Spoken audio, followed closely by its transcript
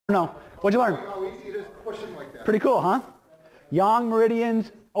No. What'd you learn? How easy it is to push him like that. Pretty cool, huh? Yang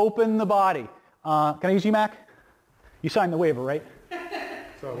meridians open the body. Can I use GMAC? You signed the waiver, right?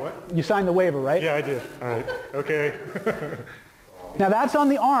 So what? You signed the waiver, right? Yeah, I did. All right. Okay. Now that's on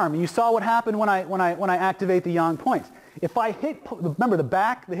the arm. You saw what happened when I activate the yang points. If I hit, remember the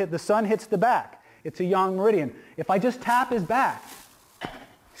back, the sun hits the back. It's a yang meridian. If I just tap his back,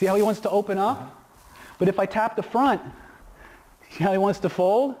 see how he wants to open up? But if I tap the front, see how he wants to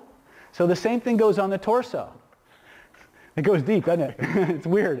fold? So the same thing goes on the torso. It goes deep, doesn't it? It's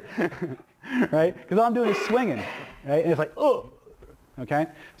weird, right? Because all I'm doing is swinging, right? And it's like, oh, okay?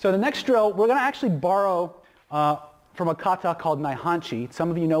 So the next drill, we're going to actually borrow from a kata called Naihanchi. Some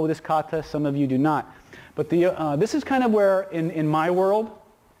of you know this kata, some of you do not. But this is kind of where, in my world,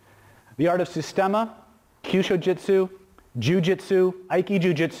 the art of Systema, Kyusho Jitsu, Jiu-Jitsu, Aiki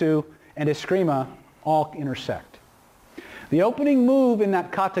Jiu-Jitsu, and Eskrima all intersect. The opening move in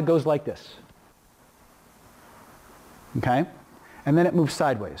that kata goes like this. Okay? And then it moves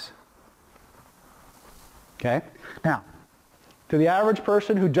sideways. Okay? Now, to the average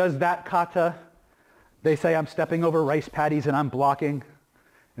person who does that kata, they say I'm stepping over rice paddies and I'm blocking,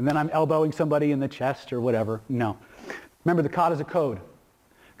 and then I'm elbowing somebody in the chest or whatever. No. Remember, the kata is a code.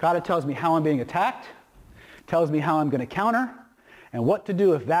 Kata tells me how I'm being attacked, tells me how I'm going to counter, and what to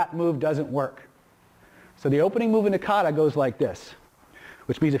do if that move doesn't work. So the opening move in the kata goes like this,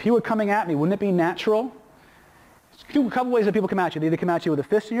 which means if he were coming at me, wouldn't it be natural? There's a couple ways that people come at you. They either come at you with a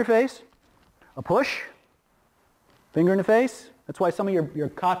fist in your face, a push, finger in the face. That's why some of your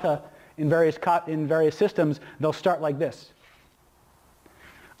kata in various systems, they'll start like this.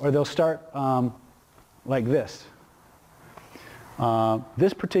 Or they'll start like this.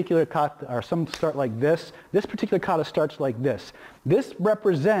 This particular kata, or some start like this. This particular kata starts like this. This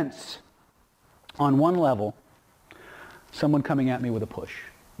represents, on one level, someone coming at me with a push.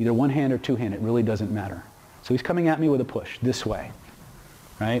 Either one hand or two hand, it really doesn't matter. So he's coming at me with a push, this way,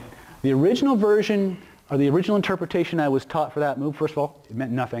 right? The original version, or the original interpretation I was taught for that move, first of all, it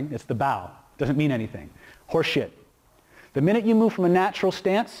meant nothing. It's the bow. It doesn't mean anything. Horseshit. The minute you move from a natural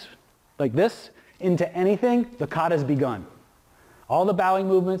stance, like this, into anything, the kata's begun. All the bowing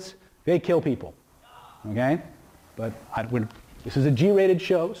movements, they kill people, okay? But this is a G-rated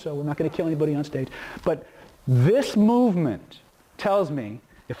show, so we're not going to kill anybody on stage. But this movement tells me,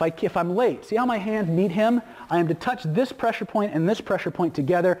 if I'm late, see how my hands meet him? I am to touch this pressure point and this pressure point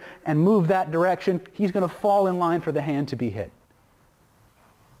together and move that direction. He's going to fall in line for the hand to be hit.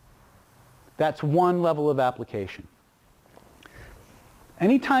 That's one level of application.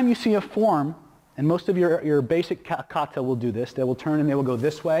 Anytime you see a form, and most of your basic kata will do this, they will turn and they will go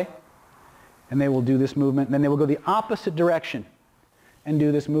this way, and they will do this movement, and then they will go the opposite direction and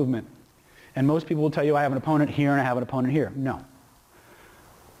do this movement. And most people will tell you, I have an opponent here and I have an opponent here. No.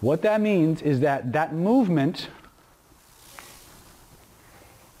 What that means is that that movement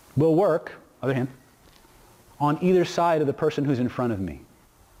will work, other hand, on either side of the person who's in front of me.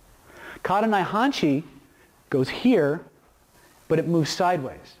 Kata Naihanchi goes here, but it moves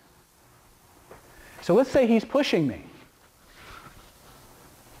sideways. So let's say he's pushing me.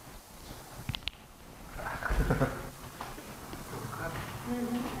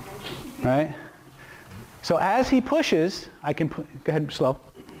 Right? So as he pushes, I can go ahead, slow.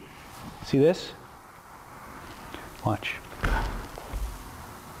 See this? Watch.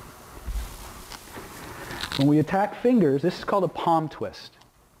 When we attack fingers, this is called a palm twist.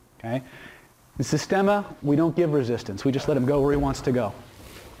 Okay? In Systema, we don't give resistance. We just let him go where he wants to go.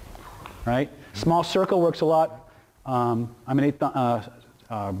 Right? Small circle works a lot. I'm an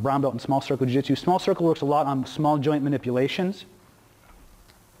brown belt in small circle jiu-jitsu. Small circle works a lot on small joint manipulations.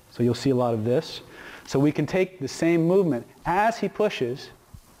 So you'll see a lot of this. So we can take the same movement as he pushes.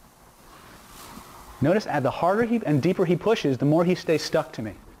 Notice the harder and deeper he pushes, the more he stays stuck to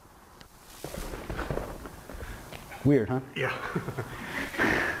me. Weird, huh? Yeah.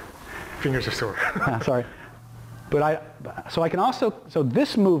 Fingers are sore. Sorry. So I can also, so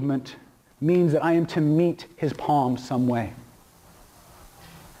this movement means that I am to meet his palms some way.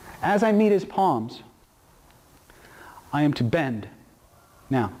 As I meet his palms, I am to bend.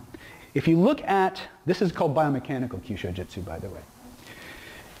 Now, if you look at, this is called biomechanical Kyusho Jitsu, by the way.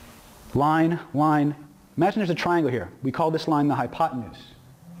 Line, line. Imagine there's a triangle here. We call this line the hypotenuse,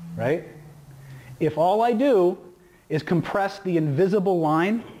 right? If all I do is compress the invisible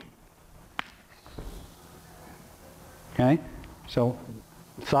line, okay? So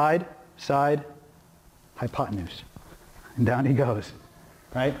side, side, hypotenuse. And down he goes,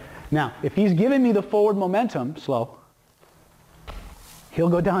 right? Now, if he's giving me the forward momentum, slow, he'll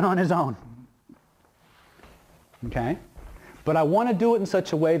go down on his own. Okay? but I want to do it in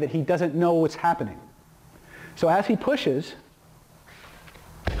such a way that he doesn't know what's happening. So as he pushes,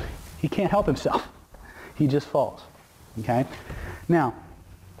 he can't help himself. He just falls. Okay? Now,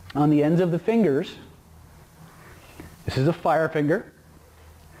 on the ends of the fingers, this is a fire finger.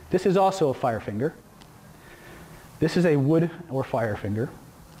 This is also a fire finger. This is a wood or fire finger.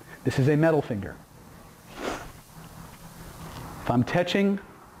 This is a metal finger. If I'm touching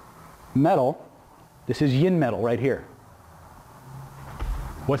metal, this is yin metal right here.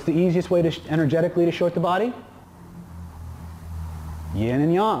 What's the easiest way to energetically to short the body? Yin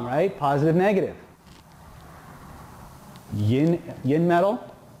and yang, right? Positive, negative. Yin metal,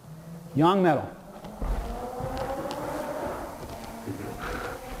 yang metal.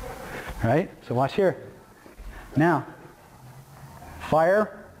 Right? So watch here. Now,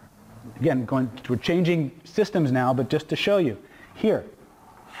 fire, again, we're changing systems now, but just to show you. Here,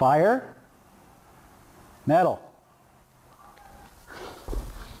 fire, metal.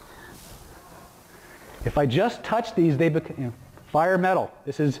 If I just touch these, they become fire, metal.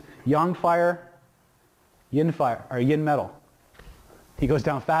 This is yang fire, yin metal. He goes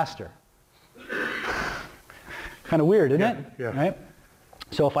down faster. Kind of weird, isn't it? Yeah. Right?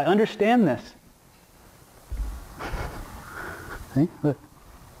 So if I understand this, see, look.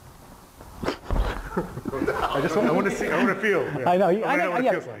 I want to see. I want to feel. Yeah. I know. I know what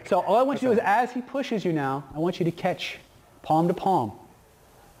it feels like. So all I want you to do is, as he pushes you now, I want you to catch palm to palm.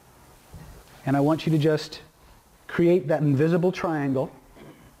 And I want you to just create that invisible triangle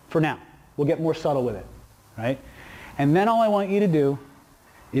for now. We'll get more subtle with it, right? And then all I want you to do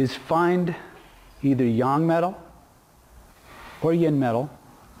is find either yang metal or yin metal.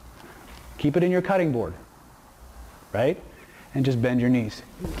 Keep it in your cutting board, right? And just bend your knees.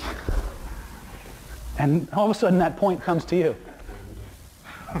 And all of a sudden that point comes to you.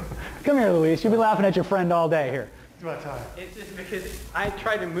 Come here, Luis. You've been laughing at your friend all day here. It's about time. It's just because I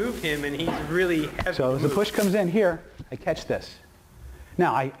tried to move him and he's really heavy. So as the push comes in here, I catch this.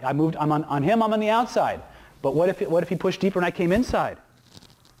 Now I moved. I'm on him. I'm on the outside. But what if he pushed deeper and I came inside?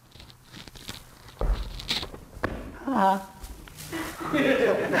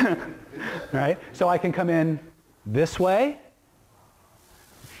 Right? So I can come in this way.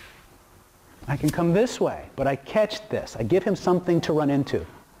 I can come this way, but I catch this. I give him something to run into.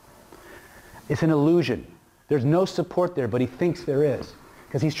 It's an illusion. There's no support there, but he thinks there is,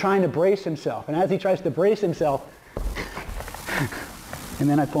 because he's trying to brace himself. And as he tries to brace himself, and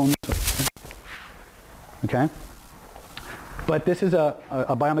then I pull him this way. Okay? But this is a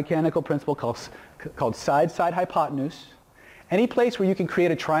biomechanical principle called side-side hypotenuse. Any place where you can create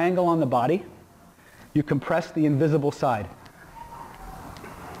a triangle on the body, you compress the invisible side.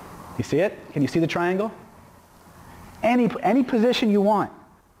 You see it? Can you see the triangle? Any position you want.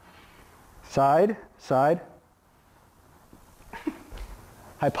 Side, side,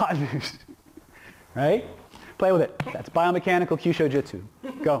 hypotenuse. Right? Play with it. That's biomechanical Kyusho Jitsu.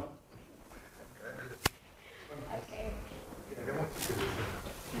 Go.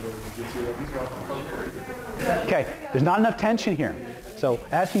 Okay, there's not enough tension here. So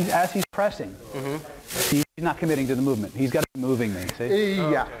as he's pressing, he's not committing to the movement. He's got to be moving me. See?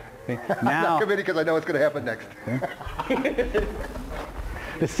 Yeah. Okay. I'm Now, not committing because I know what's going to happen next.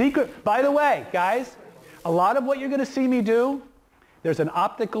 the secret, by the way, guys, a lot of what you're going to see me do, there's an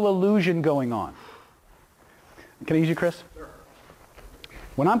optical illusion going on. Can I use you, Chris? Sure.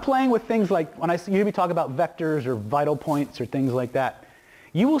 When I'm playing with things like, when you hear me talk about vectors or vital points or things like that,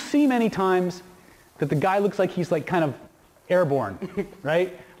 you will see many times that the guy looks like he's like kind of airborne,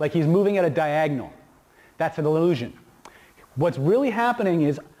 right? Like he's moving at a diagonal. That's an illusion. What's really happening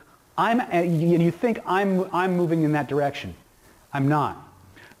is you think I'm moving in that direction. I'm not.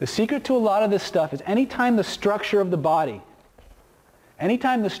 The secret to a lot of this stuff is anytime the structure of the body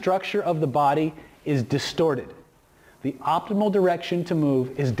is distorted, the optimal direction to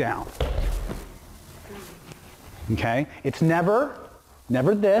move is down. Okay? It's never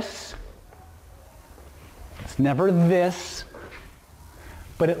this. It's never this.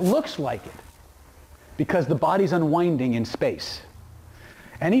 But it looks like it because the body's unwinding in space.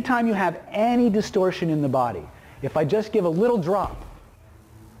 Anytime you have any distortion in the body, if I just give a little drop,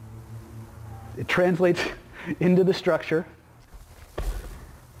 it translates into the structure.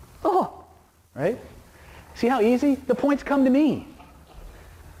 Oh, right? See how easy? The points come to me.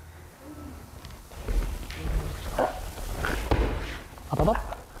 Up, up,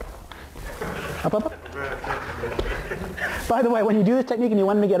 up. Up, up, up. By the way, when you do this technique and you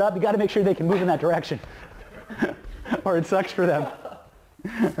want them to get up, you got to make sure they can move in that direction. Or it sucks for them.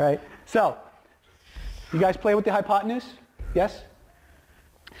 Right? So, you guys play with the hypotenuse? Yes?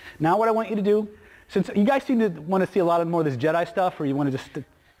 Now what I want you to do, since you guys seem to want to see a lot more of this Jedi stuff, or you want to just...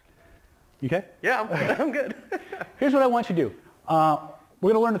 You okay? Yeah, I'm good. Here's what I want you to do.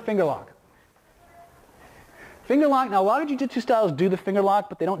 We're going to learn the finger lock. Finger lock, now a lot of jiu-jitsu styles do the finger lock,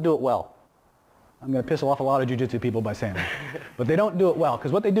 but they don't do it well. I'm going to piss off a lot of jiu-jitsu people by saying that. But they don't do it well,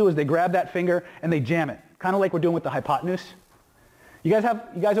 because what they do is they grab that finger and they jam it, kind of like we're doing with the hypotenuse. You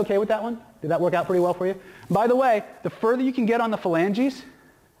guys okay with that one? Did that work out pretty well for you? By the way, the further you can get on the phalanges,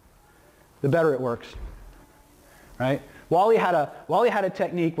 the better it works. Right? Wally had a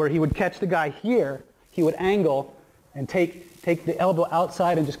technique where he would catch the guy here, he would angle and take the elbow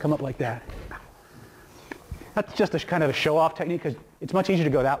outside and just come up like that. That's just a kind of a show-off technique because it's much easier to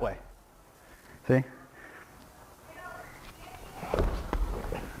go that way. See?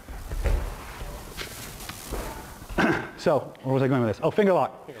 So, where was I going with this? Oh, finger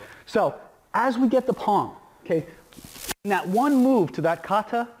lock. So, as we get the palm, okay, in that one move to that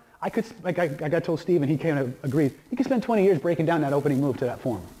kata, I got told Steve, and he kind of agreed, you could spend 20 years breaking down that opening move to that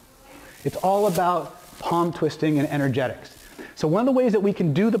form. It's all about palm twisting and energetics. So one of the ways that we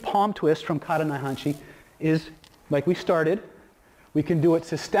can do the palm twist from kata naihanchi is, like we started, we can do it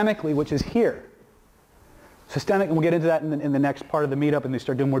systemically, which is here. Systemic, and we'll get into that in the next part of the meetup, and they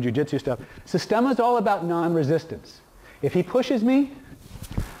start doing more jiu-jitsu stuff. Systema is all about non-resistance. If he pushes me,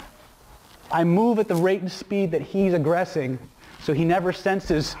 I move at the rate and speed that he's aggressing, so he never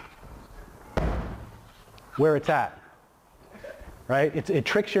senses where it's at. Right? It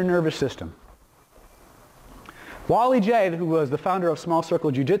tricks your nervous system. Wally J., who was the founder of Small Circle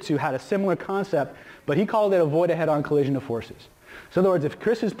Jiu-Jitsu, had a similar concept, but he called it avoid a head-on collision of forces. So in other words, if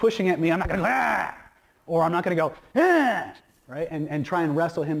Chris is pushing at me, I'm not going to go, ah! Or I'm not going to go, ah! Right? And try and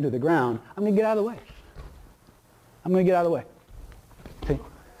wrestle him to the ground. I'm going to get out of the way. I'm going to get out of the way. See?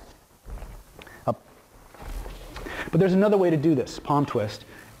 Up. But there's another way to do this, palm twist,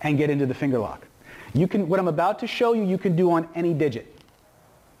 and get into the finger lock. What I'm about to show you, you can do on any digit.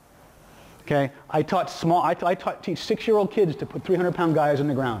 Okay? I teach 6-year-old kids to put 300-pound guys on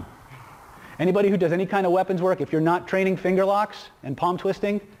the ground. Anybody who does any kind of weapons work, if you're not training finger locks and palm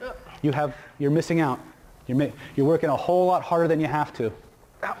twisting, you're missing out. You're working a whole lot harder than you have to.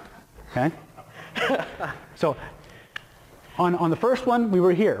 Okay? So, on the first one, we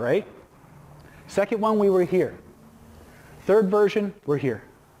were here, right? Second one, we were here. Third version, we're here.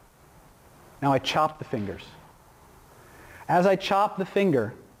 Now I chop the fingers. As I chop the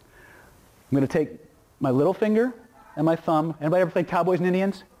finger, I'm going to take my little finger and my thumb. Anybody ever played Cowboys and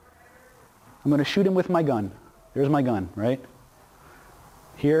Indians? I'm going to shoot him with my gun. There's my gun, right?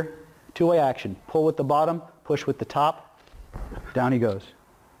 Here, two-way action. Pull with the bottom, push with the top. Down he goes.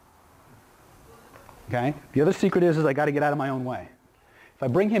 Okay? The other secret is I got to get out of my own way. If I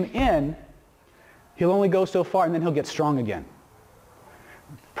bring him in, he'll only go so far and then he'll get strong again.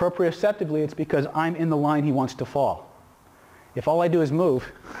 Proprioceptively, it's because I'm in the line he wants to fall. If all I do is move,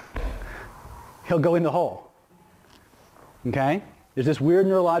 he'll go in the hole. Okay? There's this weird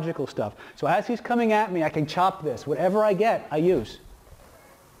neurological stuff. So as he's coming at me, I can chop this. Whatever I get, I use.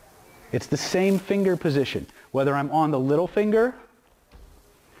 It's the same finger position. Whether I'm on the little finger,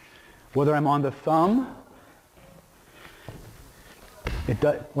 whether I'm on the thumb,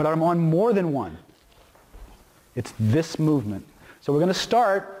 whether I'm on more than one, it's this movement. So we're going to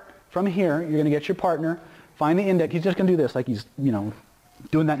start from here. You're going to get your partner, find the index. He's just going to do this like he's,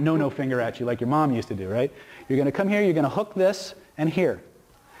 doing that no-no finger at you like your mom used to do, right? You're going to come here, you're going to hook this, and here.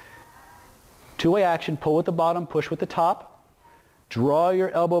 Two-way action, pull with the bottom, push with the top. Draw your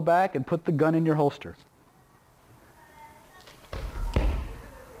elbow back and put the gun in your holster.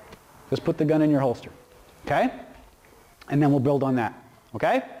 Just put the gun in your holster. Okay? And then we'll build on that.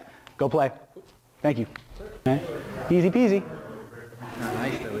 Okay? Go play. Thank you. Okay? Easy peasy. Not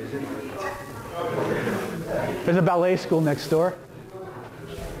nice though, is it? There's a ballet school next door.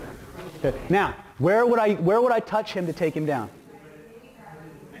 Okay. Now, where would I touch him to take him down?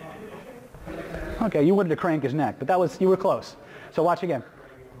 Okay, you wanted to crank his neck, but you were close. So watch again.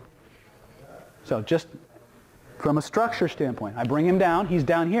 So just from a structure standpoint, I bring him down, he's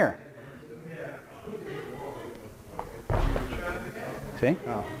down here. See?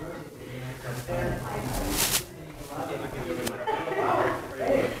 Oh.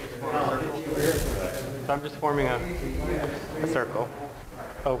 So I'm just forming a circle.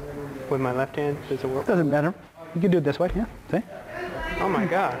 Oh, with my left hand, does it work? Doesn't matter. You can do it this way, yeah. See? Oh my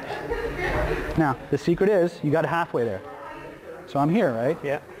gosh. Now, the secret is, you got halfway there. So I'm here, right?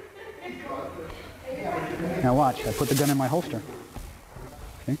 Yeah. Now watch, I put the gun in my holster.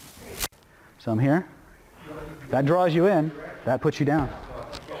 Okay? So I'm here. That draws you in, that puts you down.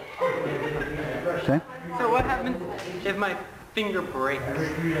 See? So what happens if my finger breaks,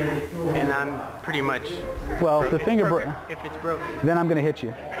 and I'm pretty much Well, if the finger if it's broken. then I'm going to hit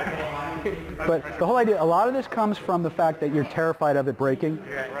you. But the whole idea, a lot of this comes from the fact that you're terrified of it breaking.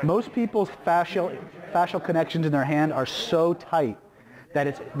 Most people's fascial connections in their hand are so tight that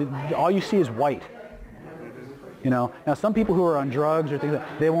it's all you see is white. You know, now some people who are on drugs or things like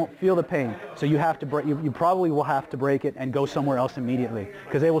that, they won't feel the pain. So you have to break. You probably will have to break it and go somewhere else immediately,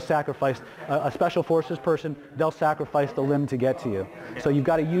 because they will sacrifice a special forces person. They'll sacrifice the limb to get to you. So you've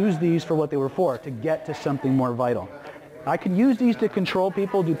got to use these for what they were for, to get to something more vital. I can use these to control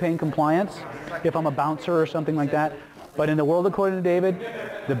people, do pain compliance, if I'm a bouncer or something like that. But in the world according to David,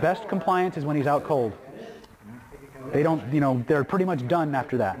 the best compliance is when he's out cold. They don't, you know, they're pretty much done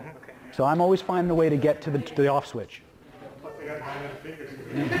after that. So I'm always finding a way to get to the off switch.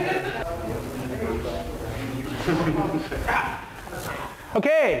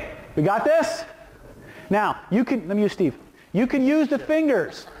 Okay, we got this? Now, you can, let me use Steve. You can use the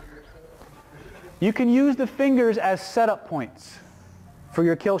fingers. You can use the fingers as setup points for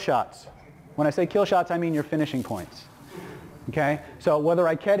your kill shots. When I say kill shots, I mean your finishing points. Okay? So whether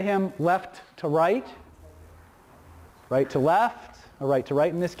I get him left to right to left, or right to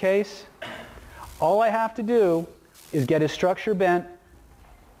right in this case, all I have to do is get his structure bent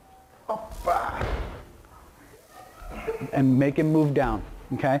and make him move down.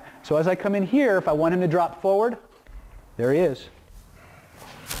 Okay? So as I come in here, if I want him to drop forward, there he is.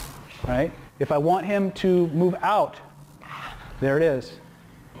 All right? If I want him to move out, there it is.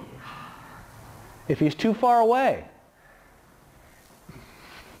 If he's too far away,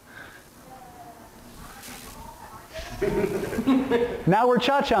 now we're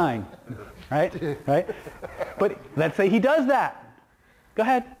cha-chaing, right? Right? But let's say he does that. Go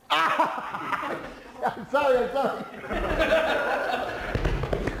ahead. I'm sorry.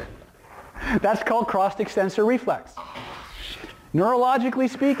 That's called crossed extensor reflex. Neurologically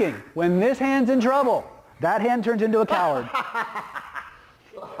speaking, when this hand's in trouble, that hand turns into a coward.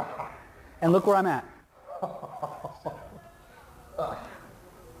 And look where I'm at.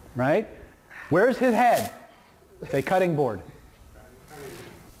 Right? Where's his head? Say cutting board.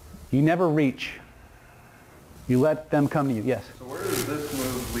 You never reach. You let them come to you. Yes? So where does this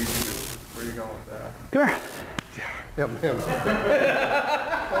move lead you to? Where are you going with that? Come here. Him.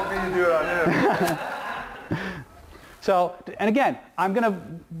 Don't mean to do it on him. So, and again, the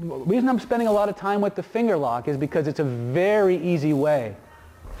reason I'm spending a lot of time with the finger lock is because it's a very easy way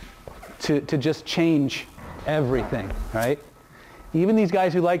to just change everything, right? Even these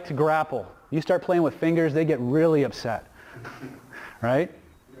guys who like to grapple, you start playing with fingers, they get really upset, right?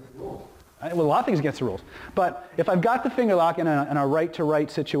 Well, a lot of things against the rules. But if I've got the finger lock in a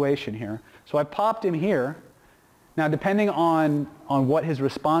right-to-right situation here, so I popped him here. Now, depending on what his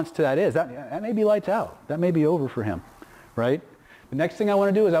response to that is, that may be lights out. That may be over for him, right? The next thing I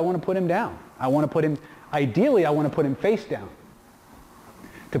want to do is I want to put him down. Ideally, I want to put him face down.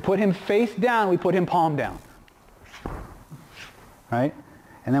 To put him face down, we put him palm down, right?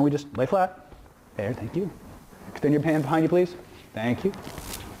 And then we just lay flat. There, thank you. Extend your hand behind you, please. Thank you.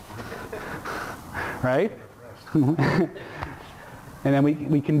 Right? And then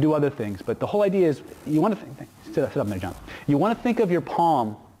we can do other things. But the whole idea is you want to think, sit up there, John. You want to think of your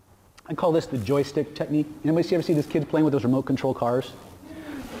palm. I call this the joystick technique. Anybody ever see these kids playing with those remote control cars?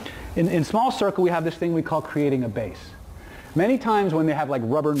 In small circle, we have this thing we call creating a base. Many times when they have like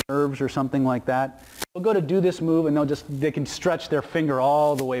rubber nerves or something like that, they'll go to do this move and they can stretch their finger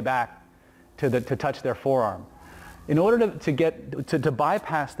all the way back to touch their forearm. In order to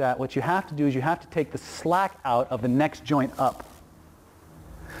bypass that, what you have to do is you have to take the slack out of the next joint up.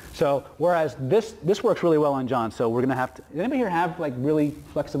 So whereas this works really well on John, so we're going to have to, anybody here have like really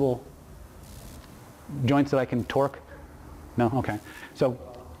flexible joints that I can torque? No? Okay. So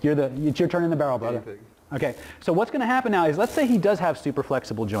it's your turn in the barrel, brother. Anything. Okay. So what's going to happen now is, let's say he does have super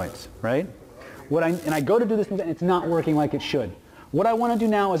flexible joints, right? And I go to do this and it's not working like it should. What I want to do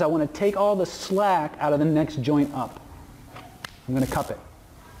now is I want to take all the slack out of the next joint up. I'm going to cup it.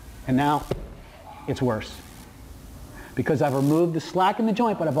 And now it's worse. Because I've removed the slack in the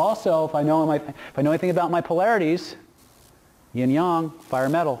joint, but I've also, if I know anything about my polarities, yin-yang, fire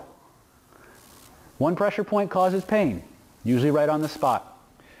metal. One pressure point causes pain, usually right on the spot.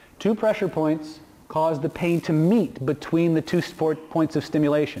 Two pressure points cause the pain to meet between the two points of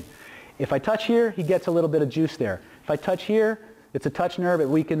stimulation. If I touch here, he gets a little bit of juice there. If I touch here, it's a touch nerve, it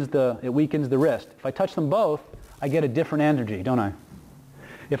weakens the wrist. If I touch them both, I get a different energy, don't I?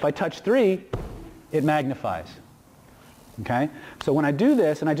 If I touch 3, it magnifies. Okay? So when I do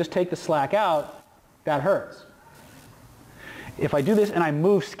this and I just take the slack out, that hurts. If I do this and I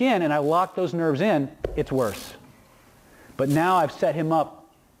move skin and I lock those nerves in, it's worse. But now I've set him up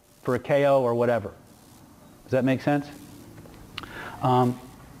for a KO or whatever. Does that make sense? So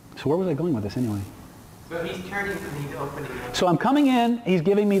where was I going with this anyway? So he's turning and he's opening. So I'm coming in, he's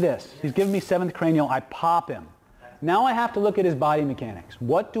giving me this. He's giving me 7th cranial, I pop him. Now I have to look at his body mechanics.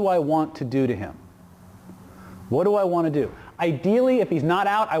 What do I want to do to him? What do I want to do? Ideally, if he's not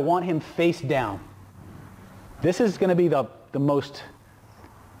out, I want him face down. This is going to be the most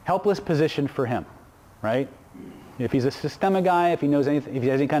helpless position for him, right? If he's a systemic guy, if he knows anything, if he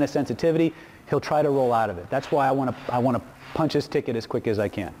has any kind of sensitivity, he'll try to roll out of it. That's why I want to punch his ticket as quick as I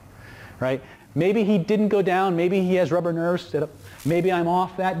can, right? Maybe he didn't go down. Maybe he has rubber nerves. Maybe I'm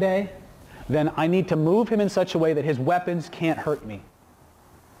off that day. Then I need to move him in such a way that his weapons can't hurt me.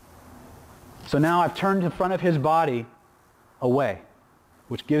 So now I've turned in front of his body away,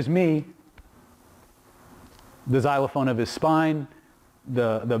 which gives me the xylophone of his spine,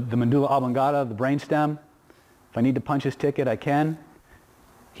 the medulla oblongata, the brainstem. If I need to punch his ticket, I can.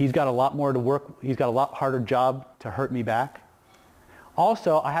 He's got a lot more to work. He's got a lot harder job to hurt me back.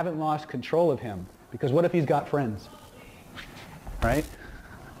 Also, I haven't lost control of him, because what if he's got friends, right?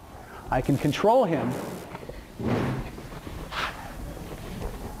 I can control him,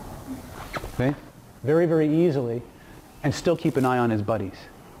 okay, very, very easily, and still keep an eye on his buddies,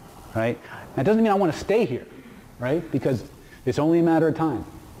 right? That doesn't mean I want to stay here, right? Because it's only a matter of time.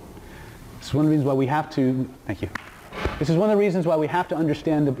 This is one of the reasons why we have to, thank you. This is one of the reasons why we have to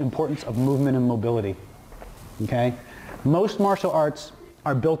understand the importance of movement and mobility, okay? Most martial arts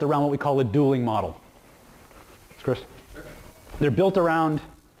are built around what we call a dueling model. Chris? They're built around,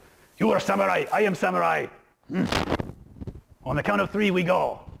 you are samurai, I am samurai. On the count of 3, we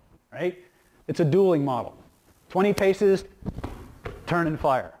go, right? It's a dueling model. 20 paces, turn and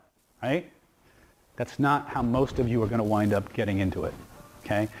fire, right? That's not how most of you are going to wind up getting into it,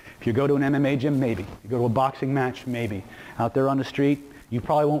 okay? If you go to an MMA gym, maybe. You go to a boxing match, maybe. Out there on the street, you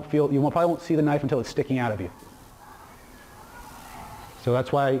probably won't see the knife until it's sticking out of you. So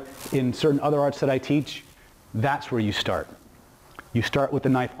that's why in certain other arts that I teach, that's where you start. You start with the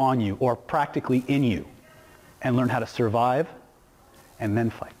knife on you, or practically in you, and learn how to survive and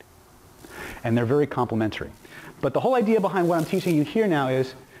then fight. And they're very complementary. But the whole idea behind what I'm teaching you here now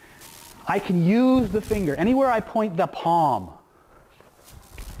is I can use the finger. Anywhere I point the palm,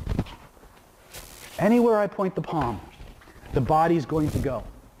 the body's going to go.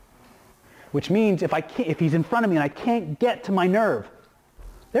 Which means if he's in front of me and I can't get to my nerve,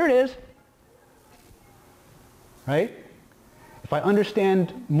 there it is, right? If I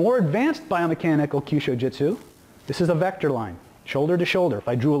understand more advanced biomechanical Kyusho Jitsu, this is a vector line, shoulder to shoulder. If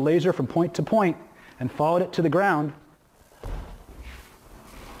I drew a laser from point to point and followed it to the ground,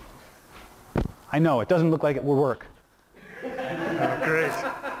 I know, it doesn't look like it will work. Great.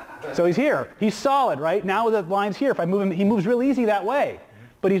 So he's here. He's solid, right? Now the line's here. If I move him, he moves real easy that way,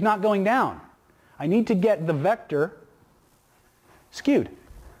 but he's not going down. I need to get the vector skewed.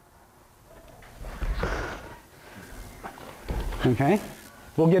 Okay?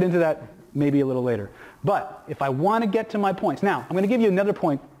 We'll get into that maybe a little later. But if I want to get to my points, now I'm going to give you another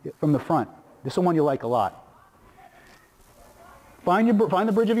point from the front. This is one you'll like a lot. Find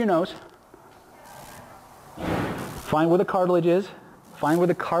the bridge of your nose. Find where the cartilage is. Find where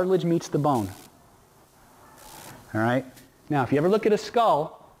the cartilage meets the bone. All right? Now, if you ever look at a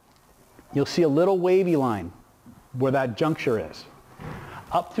skull, you'll see a little wavy line where that juncture is.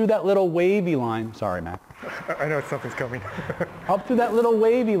 Up through that little wavy line, sorry, Matt. I know something's coming. Up through that little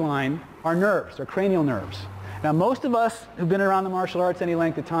wavy line are nerves, are cranial nerves. Now, most of us who've been around the martial arts any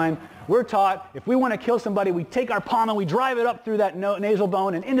length of time, we're taught if we want to kill somebody, we take our palm and we drive it up through that nasal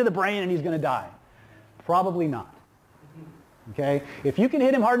bone and into the brain and he's going to die. Probably not. Okay? If you can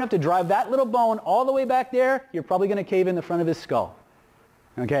hit him hard enough to drive that little bone all the way back there, you're probably going to cave in the front of his skull.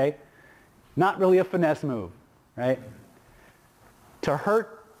 Okay? Not really a finesse move, right? To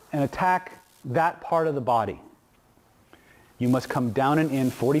hurt and attack that part of the body, you must come down and in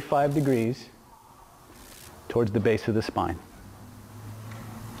 45 degrees towards the base of the spine.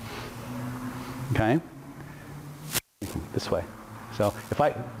 Okay? This way. So if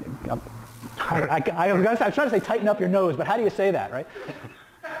I was trying to say tighten up your nose, but how do you say that, right?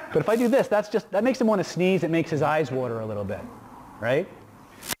 But if I do this, that makes him want to sneeze. It makes his eyes water a little bit, right?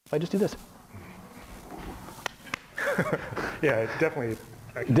 If I just do this. Yeah, definitely.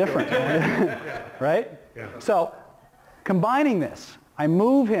 Different, right? Yeah. So combining this, I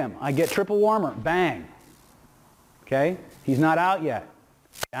move him. I get triple warmer. Bang. Okay? He's not out yet.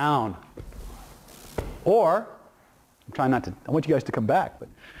 Down. Or, I'm trying not to, I want you guys to come back, but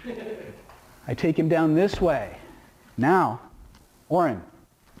I take him down this way. Now, Orin.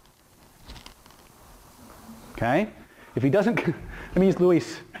 Okay? If he doesn't, let me use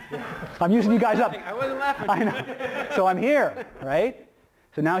Luis. I'm using you guys up. I wasn't laughing. I know. So I'm here, right?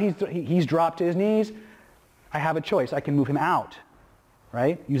 So now he's dropped to his knees. I have a choice. I can move him out,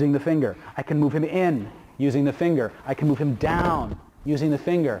 right? Using the finger. I can move him in using the finger. I can move him down using the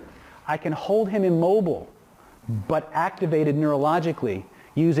finger. I can hold him immobile, but activated neurologically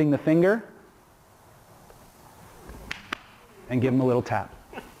using the finger and give him a little tap.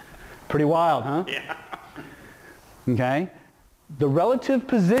 Pretty wild, huh? Yeah. Okay? The relative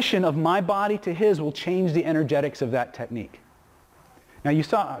position of my body to his will change the energetics of that technique. Now you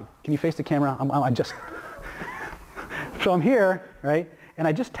saw, can you face the camera? So I'm here, right? And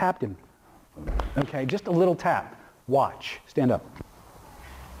I just tapped him. Okay, just a little tap. Watch. Stand up.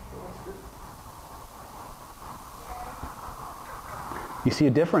 You see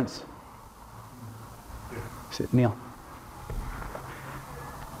a difference? Sit, kneel.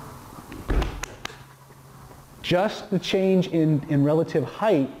 Just the change in relative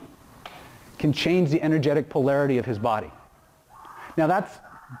height can change the energetic polarity of his body. Now that's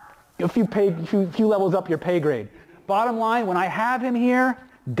a few levels up your pay grade. Bottom line, when I have him here,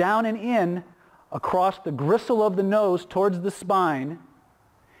 down and in, across the gristle of the nose towards the spine,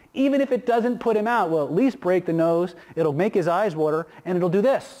 even if it doesn't put him out, we'll at least break the nose, it'll make his eyes water, and it'll do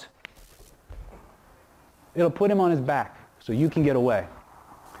this. It'll put him on his back so you can get away.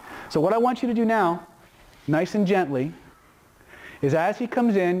 So what I want you to do now, nice and gently, is as he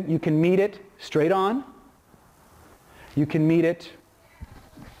comes in, you can meet it straight on. You can meet it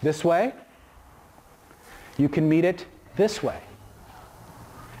this way. You can meet it this way.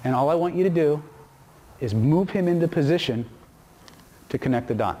 And all I want you to do is move him into position to connect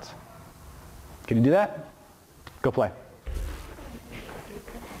the dots. Can you do that? Go play.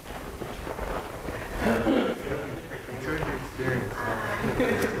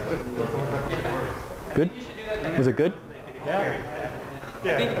 Good? Was it good? I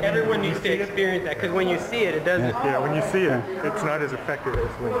think everyone needs to experience that, because when you see it, it doesn't. Yeah, when you see it, it's not as effective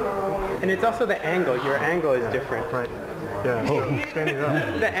as when. And it's also the angle. Your angle is different. Right. Yeah. So standing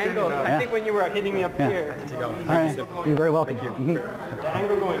up. The angle. I think when you were hitting me up here. All right. You're very welcome. The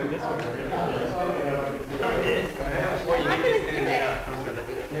angle going this way.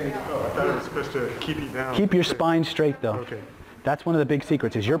 Oh, I thought it was supposed to keep you down. Keep your spine straight, though. Okay. That's one of the big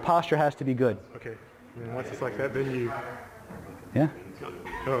secrets, is your posture has to be good. Okay. And once it's like that, then you. Yeah?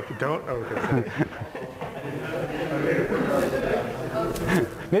 Oh, if you don't? Oh, okay.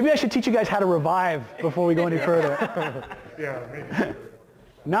 Maybe I should teach you guys how to revive before we go any further. Yeah, maybe.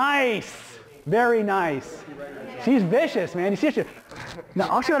 Nice. Very nice. She's vicious, man. You see she, now,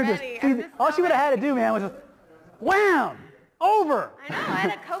 all she would have had to do, man, was just, wham! Over! I know, I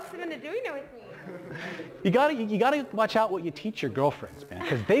had to coax him into doing it with me. You gotta watch out what you teach your girlfriends, man,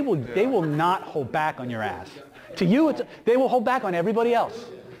 because they will not hold back on your ass. To you, they will hold back on everybody else,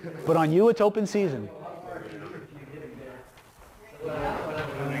 but on you, it's open season. For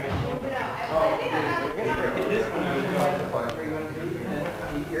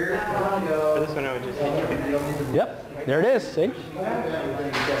this one, I would just hit you. Yep, there it is. See?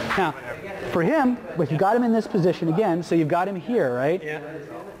 Now, for him, if you got him in this position again, so you've got him here, right? Yeah.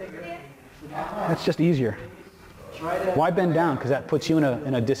 That's just easier. Why bend down? Because that puts you in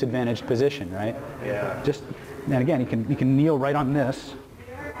a disadvantaged position, right? Yeah. Just, and again, you can kneel right on this.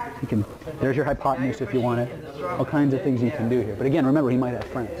 There's your hypotenuse if you want it. All kinds of things you can do here. But again, remember, he might have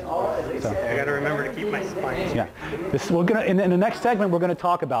friends. So, I got to remember to keep my spine. yeah. In the next segment, we're going to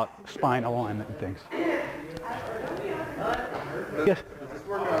talk about spine alignment and things. Yes?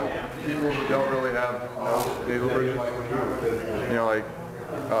 People who don't really have nasal bridges, you know, like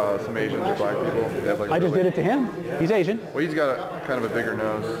some Asians or black people. They have like I just did it to him. He's Asian. Well, he's got a kind of a bigger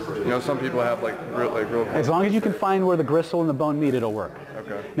nose. You know, some people have like real. As long as you can find where the gristle and the bone meet, it'll work.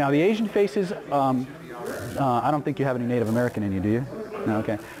 Okay. Now, the Asian faces, I don't think you have any Native American in you, do you? No,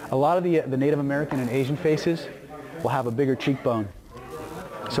 okay. A lot of the Native American and Asian faces will have a bigger cheekbone.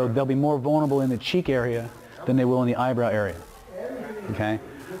 So they'll be more vulnerable in the cheek area than they will in the eyebrow area. Okay?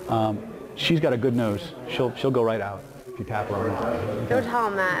 She's got a good nose. She'll go right out if you tap her on it. Don't tell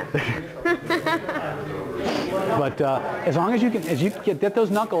him that. But as long as you get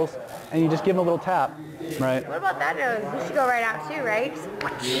those knuckles and you just give them a little tap, right? What about that nose? You should go right out too, right?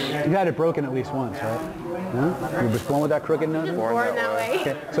 You've had it broken at least once, right? Huh? You were born with that crooked nose? Just born that way.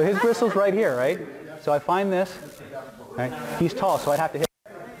 Okay. So his bristle's right here, right? So I find this, right? He's tall, so I'd have to hit.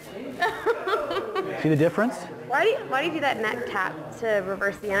 See the difference? Why do you do that neck tap to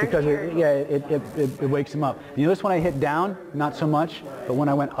reverse the energy? Because it wakes him up. You notice when I hit down, not so much, but when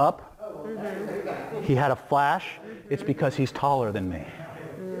I went up, he had a flash. It's because he's taller than me.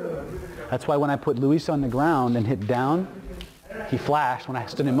 That's why when I put Luis on the ground and hit down, he flashed. When I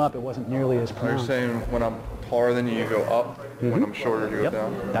stood him up, it wasn't nearly as You're pronounced. saying when I'm taller than you go up, when I'm shorter, you go Yep.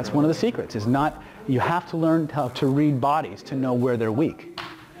 down? That's one of the secrets. Is not, you have to learn how to read bodies to know where they're weak.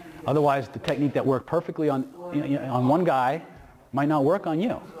 Otherwise, the technique that worked perfectly on one guy might not work on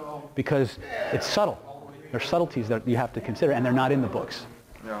you because it's subtle. There's subtleties that you have to consider, and they're not in the books.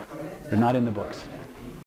 Yeah. They're not in the books.